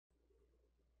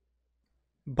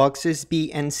Boxes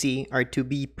B and C are to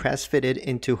be press-fitted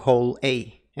into hole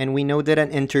A, and we know that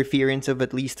an interference of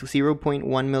at least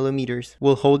 0.1 millimeters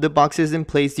will hold the boxes in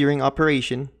place during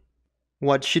operation.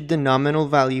 What should the nominal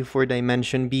value for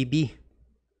dimension B be?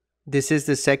 This is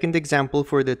the second example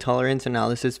for the tolerance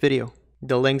analysis video.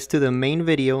 The links to the main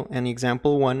video and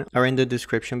example 1 are in the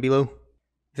description below.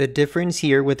 The difference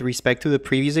here with respect to the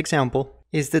previous example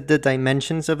is that the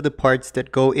dimensions of the parts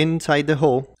that go inside the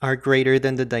hole are greater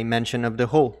than the dimension of the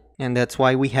hole, and that's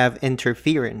why we have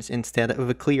interference instead of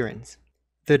a clearance.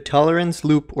 The tolerance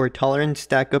loop or tolerance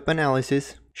stack-up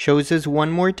analysis shows us one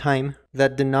more time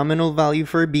that the nominal value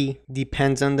for B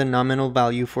depends on the nominal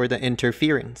value for the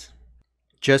interference.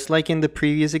 Just like in the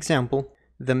previous example,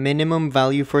 the minimum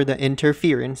value for the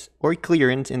interference, or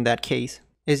clearance in that case,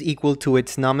 is equal to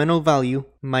its nominal value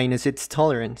minus its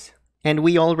tolerance. And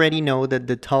we already know that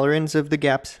the tolerance of the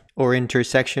gaps, or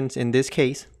intersections in this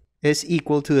case, is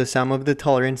equal to the sum of the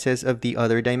tolerances of the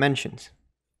other dimensions.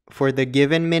 For the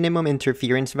given minimum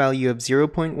interference value of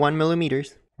 0.1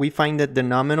 millimeters, we find that the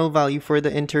nominal value for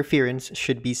the interference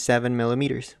should be 7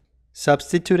 millimeters.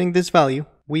 Substituting this value,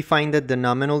 we find that the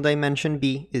nominal dimension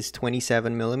B is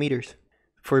 27 millimeters.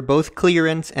 For both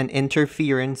clearance and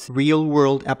interference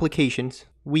real-world applications,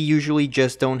 we usually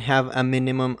just don't have a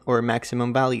minimum or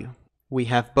maximum value. We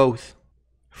have both.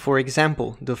 For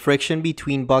example, the friction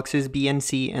between boxes B and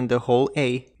C and the hole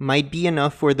A might be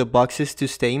enough for the boxes to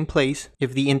stay in place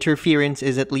if the interference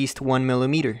is at least 1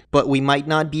 millimeter, but we might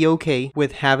not be okay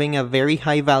with having a very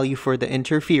high value for the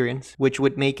interference, which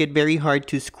would make it very hard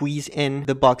to squeeze in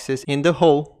the boxes in the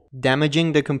hole,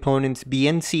 damaging the components B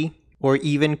and C, or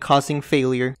even causing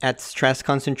failure at stress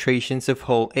concentrations of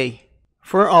hole A.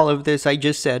 For all of this I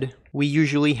just said, we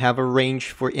usually have a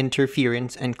range for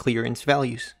interference and clearance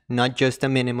values, not just a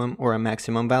minimum or a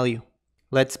maximum value.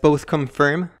 Let's both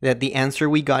confirm that the answer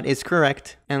we got is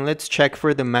correct, and let's check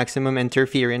for the maximum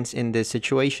interference in this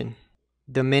situation.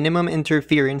 The minimum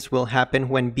interference will happen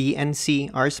when B and C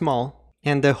are small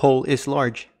and the hole is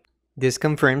large. This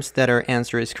confirms that our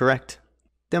answer is correct.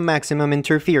 The maximum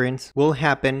interference will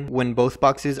happen when both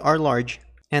boxes are large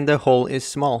and the hole is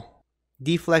small.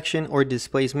 Deflection or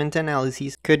displacement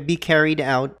analyses could be carried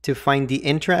out to find the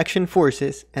interaction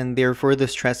forces and therefore the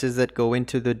stresses that go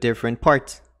into the different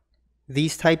parts.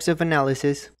 These types of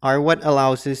analysis are what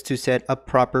allows us to set a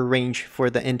proper range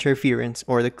for the interference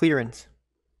or the clearance.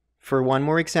 For one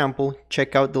more example,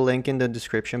 check out the link in the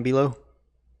description below.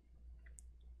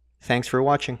 Thanks for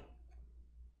watching.